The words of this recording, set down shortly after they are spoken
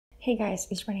Hey guys,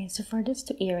 it's Renee. So for these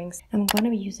two earrings, I'm going to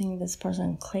be using this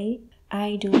porcelain clay.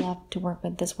 I do love to work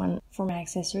with this one for my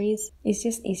accessories. It's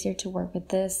just easier to work with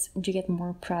this. You get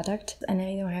more product and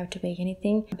I don't have to bake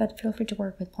anything. But feel free to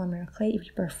work with polymer clay if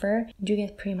you prefer. You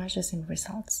get pretty much the same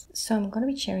results. So I'm going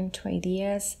to be sharing two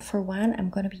ideas. For one, I'm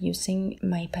going to be using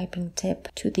my piping tip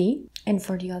 2D. And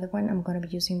for the other one, I'm going to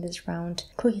be using this round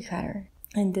cookie cutter.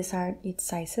 And these are its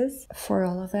sizes. For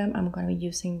all of them, I'm going to be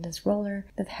using this roller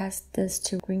that has these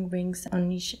two green rings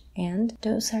on each end.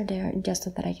 Those are there just so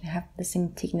that I can have the same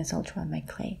thickness all throughout my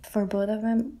clay. For both of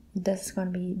them, this is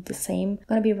going to be the same. I'm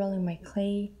going to be rolling my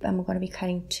clay. I'm going to be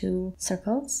cutting two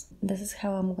circles. This is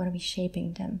how I'm going to be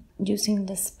shaping them. Using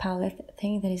this palette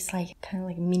thing that is like kind of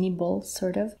like mini bowl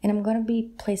sort of. And I'm going to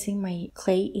be placing my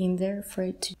clay in there for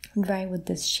it to dry with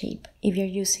this shape. If you're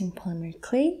using polymer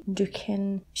clay, you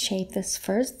can shape this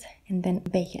first and then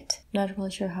bake it. Not really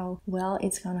sure how well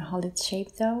it's gonna hold its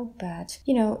shape though, but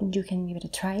you know, you can give it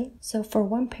a try. So for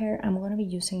one pair, I'm gonna be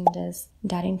using this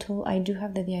dotting tool. I do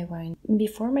have the DIY.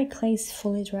 Before my clay is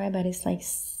fully dry, but it's like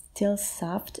still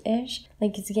soft-ish,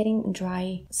 like it's getting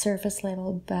dry surface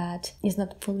level, but it's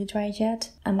not fully dry yet.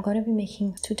 I'm gonna be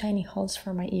making two tiny holes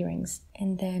for my earrings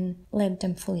and then let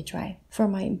them fully dry. For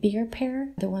my bigger pair,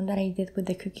 the one that I did with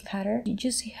the cookie cutter, did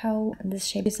you see how this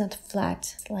shape is not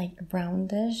flat, it's like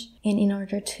roundish? And in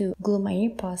order to glue my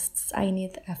ear posts, I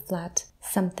need a flat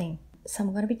something. So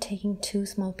I'm going to be taking two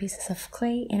small pieces of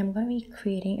clay and I'm going to be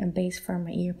creating a base for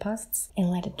my ear posts and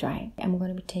let it dry. I'm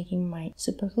going to be taking my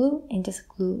super glue and just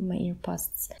glue my ear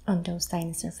posts on those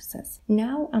tiny surfaces.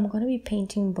 Now I'm going to be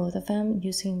painting both of them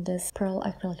using this pearl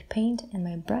acrylic paint and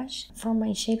my brush. For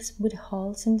my shapes with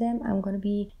holes in them, I'm going to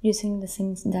be using the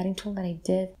same dotting tool that I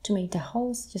did to make the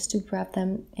holes, just to grab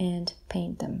them and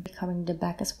paint them. Covering the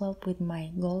back as well with my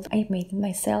gold. I made it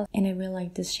myself and I really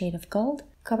like this shade of gold.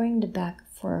 Covering the back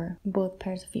for both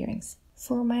pairs of earrings.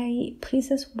 For my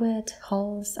pieces with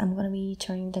holes, I'm going to be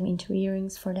turning them into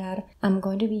earrings. For that, I'm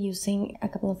going to be using a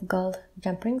couple of gold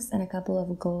jump rings and a couple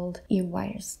of gold ear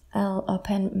wires. I'll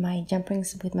open my jump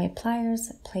rings with my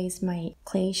pliers, place my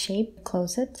clay shape,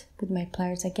 close it with my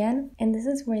pliers again. And this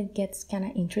is where it gets kind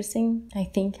of interesting, I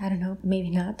think. I don't know,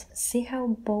 maybe not. See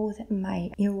how both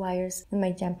my ear wires and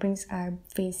my jump rings are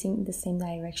facing the same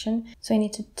direction? So I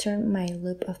need to turn my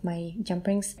loop of my jump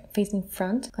rings facing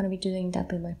front. I'm going to be doing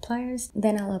that with my pliers.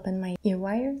 Then I'll open my ear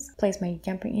wires, place my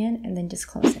jump ring in, and then just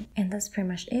close it. And that's pretty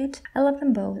much it. I love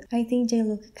them both. I think they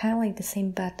look kind of like the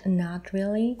same, but not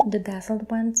really. The dazzled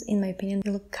ones, in my opinion,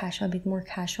 they look casual, a bit more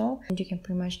casual, and you can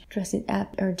pretty much dress it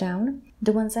up or down.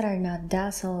 The ones that are not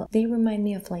dazzled, they remind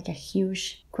me of like a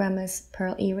huge grandma's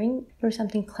pearl earring. There's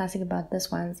something classic about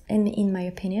these ones, and in my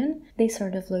opinion, they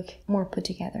sort of look more put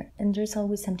together. And there's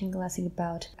always something classic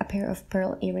about a pair of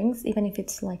pearl earrings, even if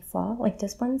it's like faux, like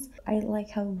this ones. I like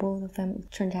how both of them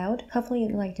turned out. Hopefully you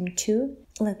like them too.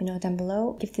 Let me know down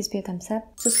below. Give this video a thumbs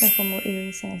up, subscribe for more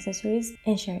earrings and accessories,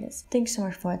 and share this. Thanks so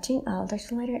much for watching. I'll talk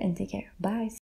to you later and take care. Bye!